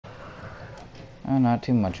Oh, not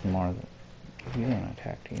too much more. He didn't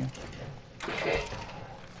attack you.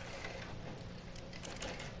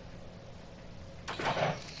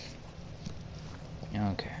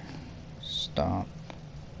 Okay. Stop.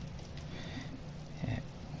 Hit.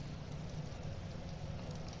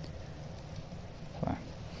 Fine.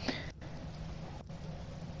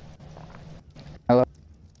 Hello.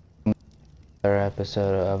 Another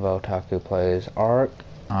episode of Otaku Plays Arc.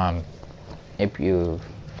 If you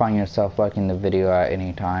find yourself liking the video at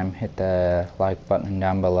any time, hit the like button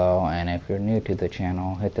down below, and if you're new to the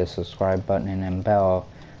channel, hit the subscribe button and bell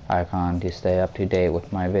icon to stay up to date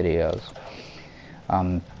with my videos.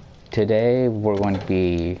 Today we're going to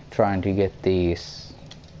be trying to get the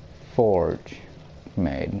forge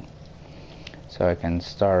made so I can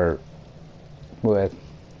start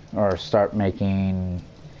making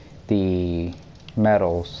the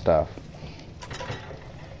metal stuff.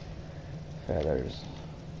 Feathers.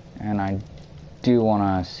 And I do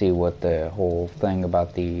want to see what the whole thing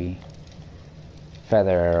about the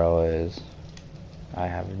feather arrow is. I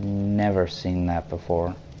have never seen that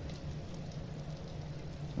before.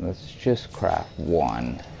 Let's just craft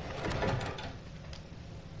one.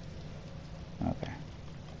 Okay.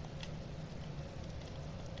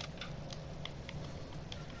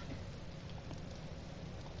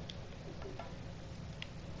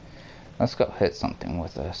 Let's go hit something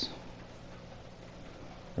with this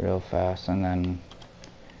real fast, and then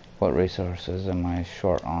what resources am I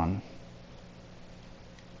short on?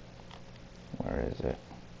 Where is it?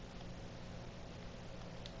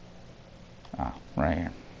 Ah, right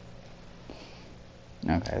here.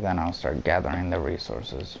 Okay, then I'll start gathering the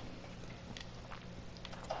resources.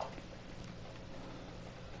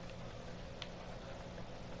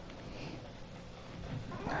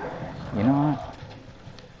 You know what?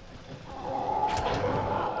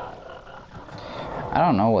 I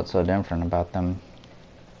don't know what's so different about them.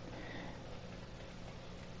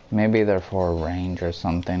 Maybe they're for range or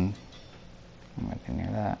something. I'm making near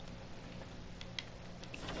that.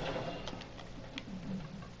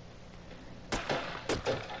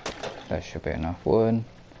 That should be enough wood.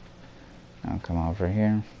 Now come over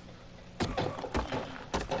here.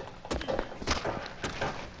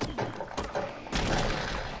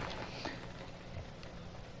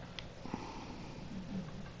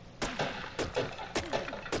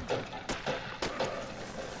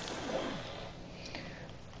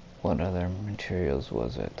 What other materials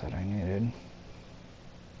was it that I needed?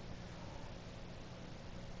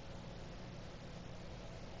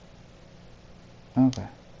 Okay.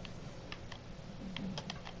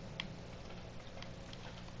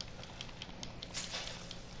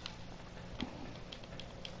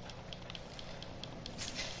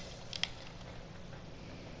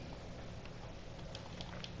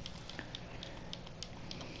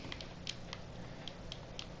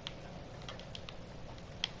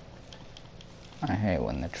 I hate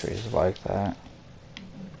when the trees like that.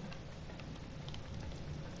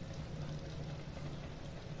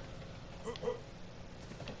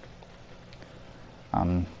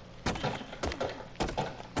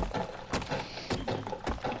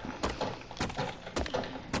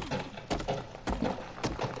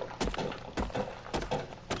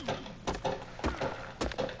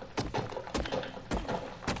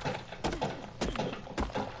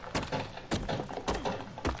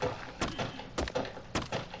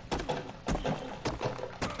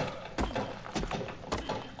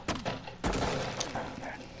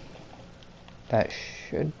 That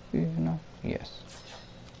should be enough. Yes.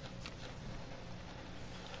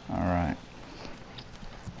 Alright.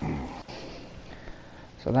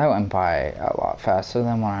 So that went by a lot faster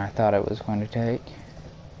than what I thought it was going to take.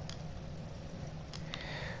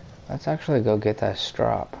 Let's actually go get that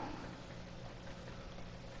strop.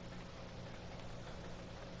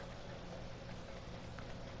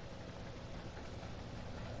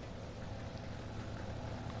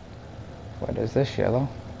 What is this, yellow?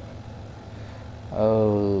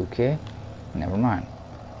 Okay, never mind.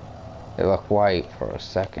 They look white for a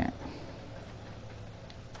second.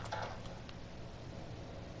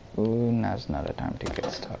 Ooh, now's not a time to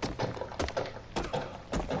get stuck.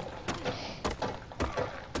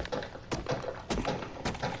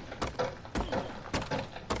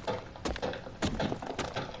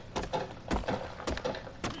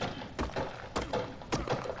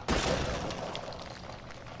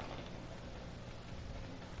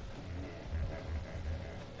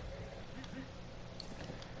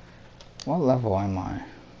 What level am I?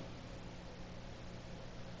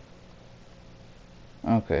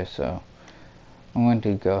 Okay, so I'm going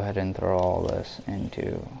to go ahead and throw all this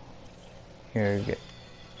into here.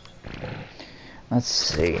 Let's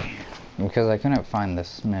see. because I couldn't find the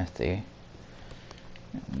smithy.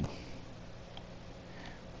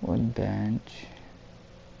 Wood bench.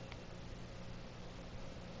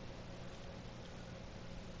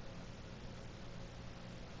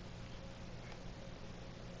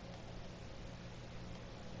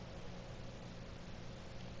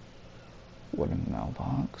 Wooden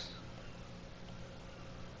mailbox.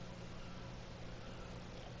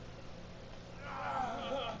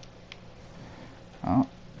 Oh.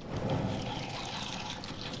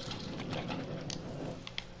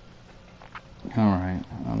 Alright,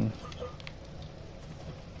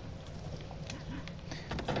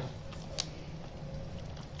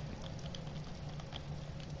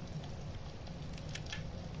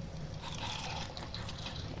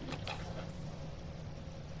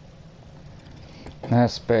 that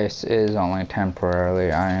space is only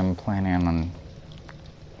temporarily. I am planning on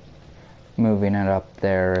moving it up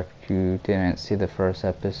there if you didn't see the first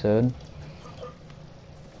episode.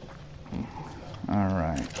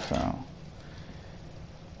 Alright, so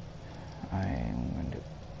I am going to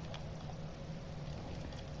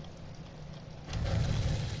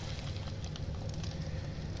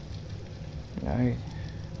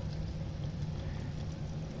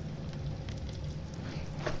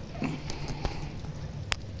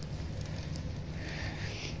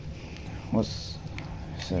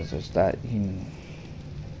says is that he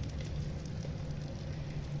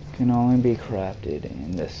can only be crafted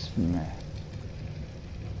in the smith.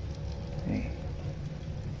 Hey.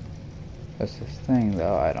 That's this thing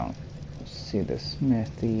though, I don't see the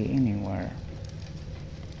smithy anywhere.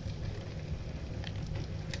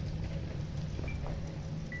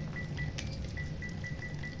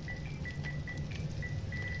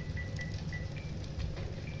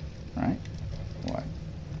 Right? What?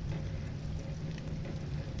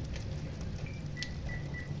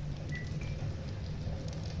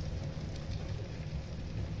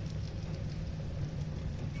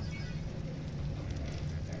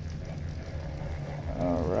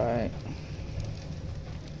 Alright.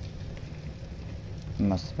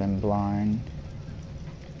 Must have been blind.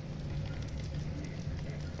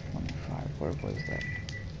 25, where was that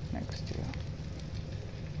next to?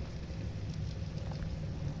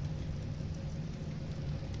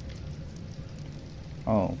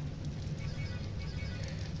 Oh.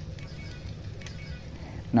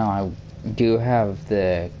 No, I do have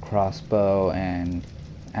the crossbow and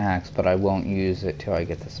axe, but I won't use it till I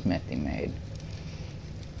get the smithy made.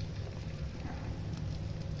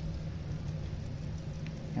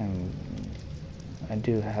 And I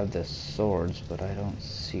do have the swords, but I don't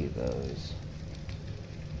see those.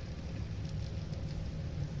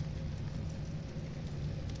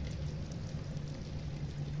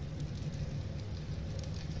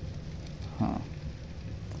 Huh.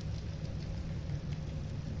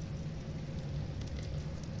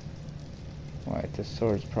 Wait, the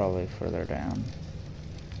sword's probably further down.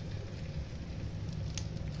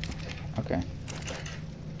 Okay.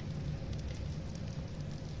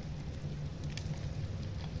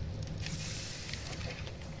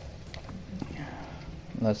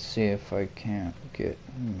 Let's see if I can't get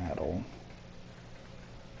metal.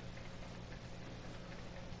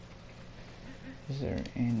 Is there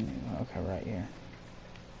any? Okay, right here.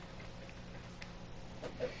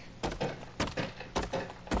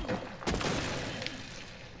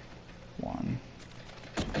 One.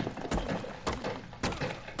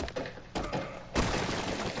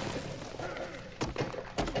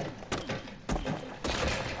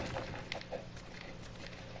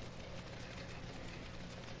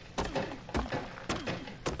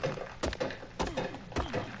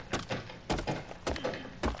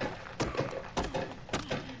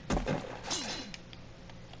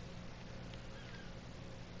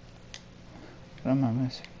 What am I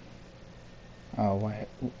missing? Oh, wait.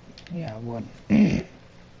 Yeah, what?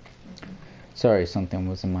 Sorry, something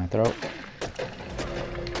was in my throat.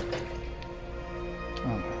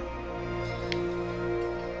 Okay.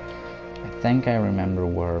 I think I remember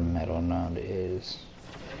where metal node is.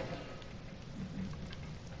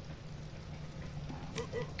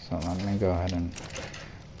 So let me go ahead and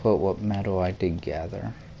put what metal I did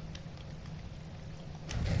gather.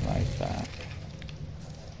 Like that.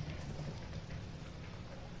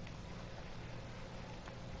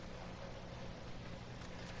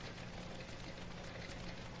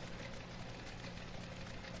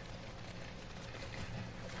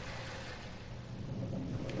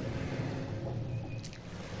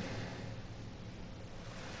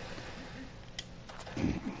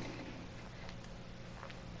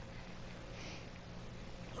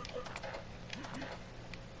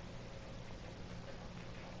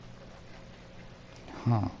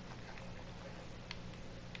 Huh.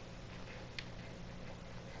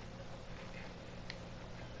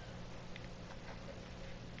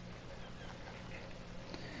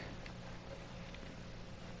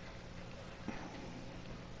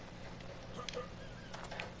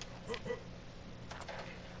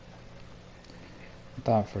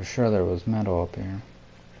 Thought for sure there was metal up here.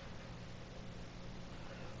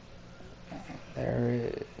 There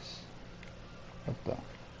is. What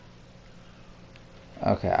the?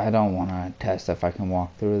 Okay, I don't want to test if I can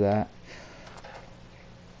walk through that.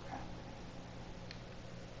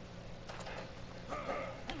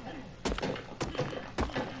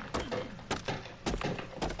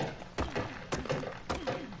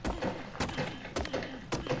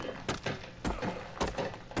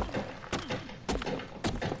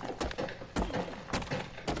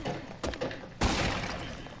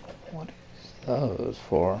 What is those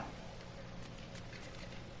for?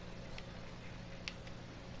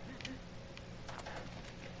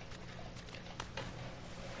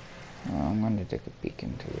 I'm going to take a peek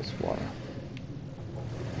into this water.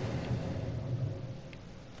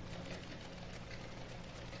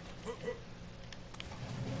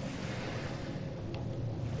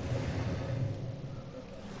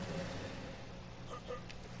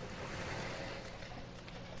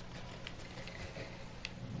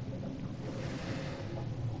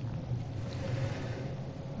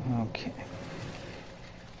 Okay.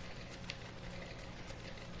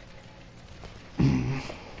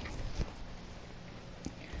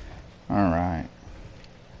 All right.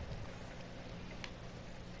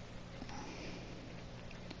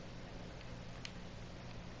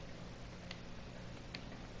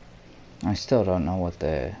 I still don't know what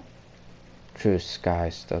the true sky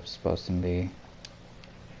stuff's supposed to be.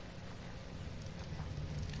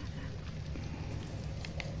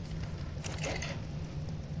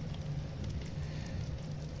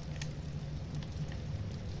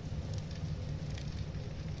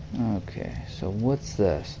 Okay, so what's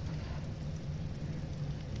this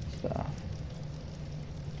stuff?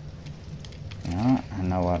 You know what? I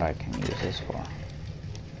know what I can use this for.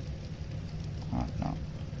 Oh, no.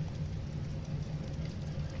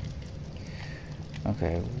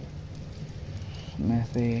 Okay.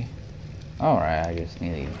 Smithy. Alright, I just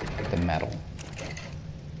need the metal.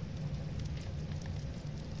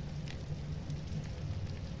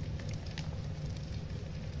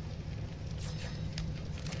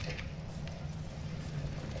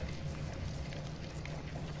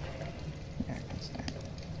 Yeah, I can stand.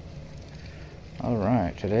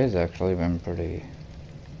 Alright, today's actually been pretty...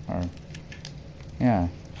 yeah.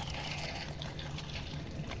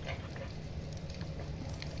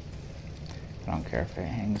 I don't care if it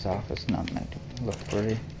hangs off, it's not meant to look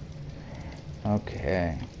pretty.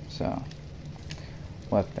 Okay, so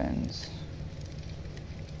weapons.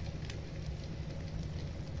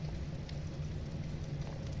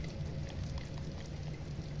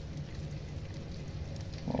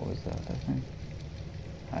 What was the other thing?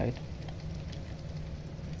 Hide.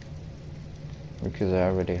 Because I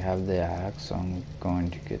already have the axe, so I'm going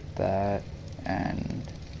to get that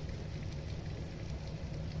and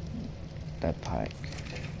that pike.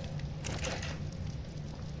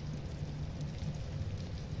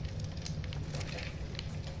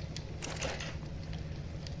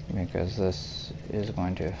 Because this is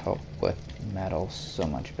going to help with metal so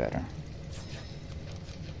much better.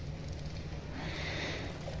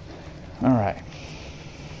 Alright.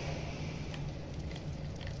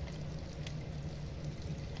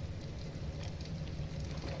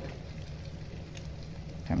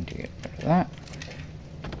 Time to get rid of that.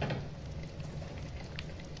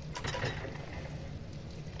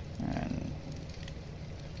 And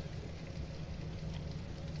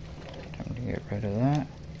time to get rid of that.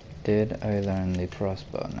 Did I learn the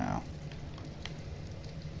crossbow now?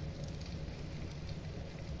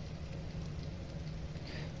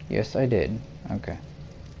 Yes, I did. Okay.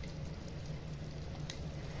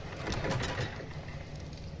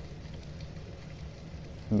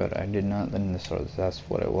 But I did not learn the swords. That's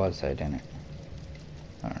what it was. I didn't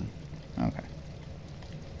learn. Okay.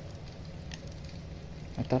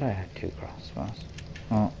 I thought I had 2 crossbows.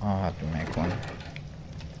 Well, I'll have to make one.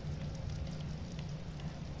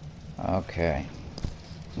 Okay.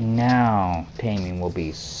 Now taming will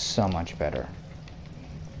be so much better.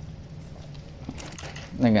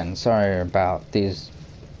 Again, sorry about these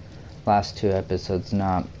last 2 episodes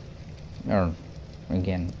not... or,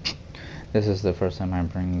 again, this is the first time I'm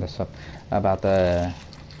bringing this up. About the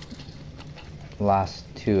last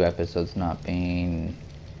 2 episodes not being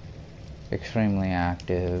extremely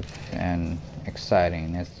active and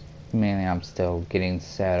exciting. It's mainly I'm still getting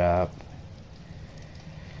set up.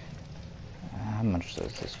 How much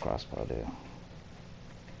does this crossbow do?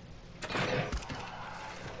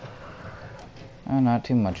 Oh, not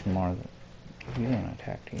too much more. You don't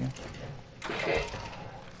attack, do you?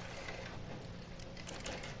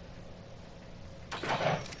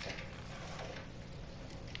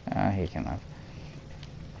 He can have.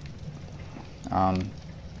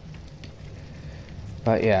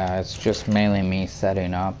 But yeah, it's just mainly me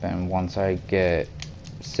setting up, and once I get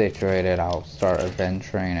situated, I'll start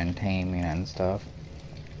adventuring and taming and stuff.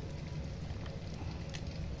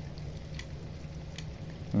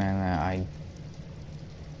 Man,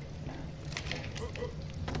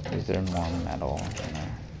 is there more metal in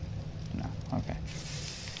there? No, okay.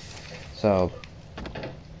 So,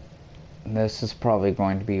 this is probably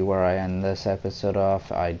going to be where I end this episode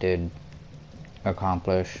off. I did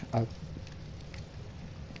accomplish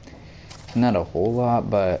not a whole lot,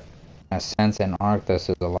 but in a sense in Ark this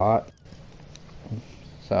is a lot.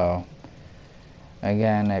 So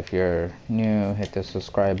again, if you're new, hit the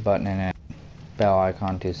subscribe button and bell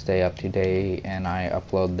icon to stay up to date, and I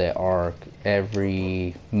upload the Ark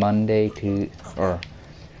every Monday,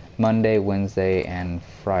 Wednesday, and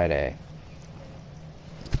Friday.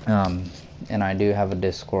 And I do have a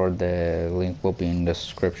Discord. The link will be in the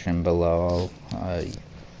description below.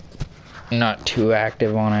 Not too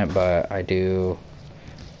active on it, but I do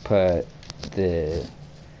put the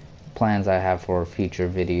plans I have for future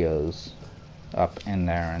videos up in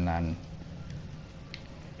there, and then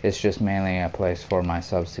it's just mainly a place for my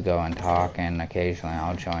subs to go and talk, and occasionally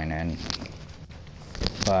I'll join in.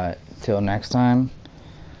 But till next time,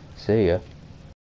 see ya.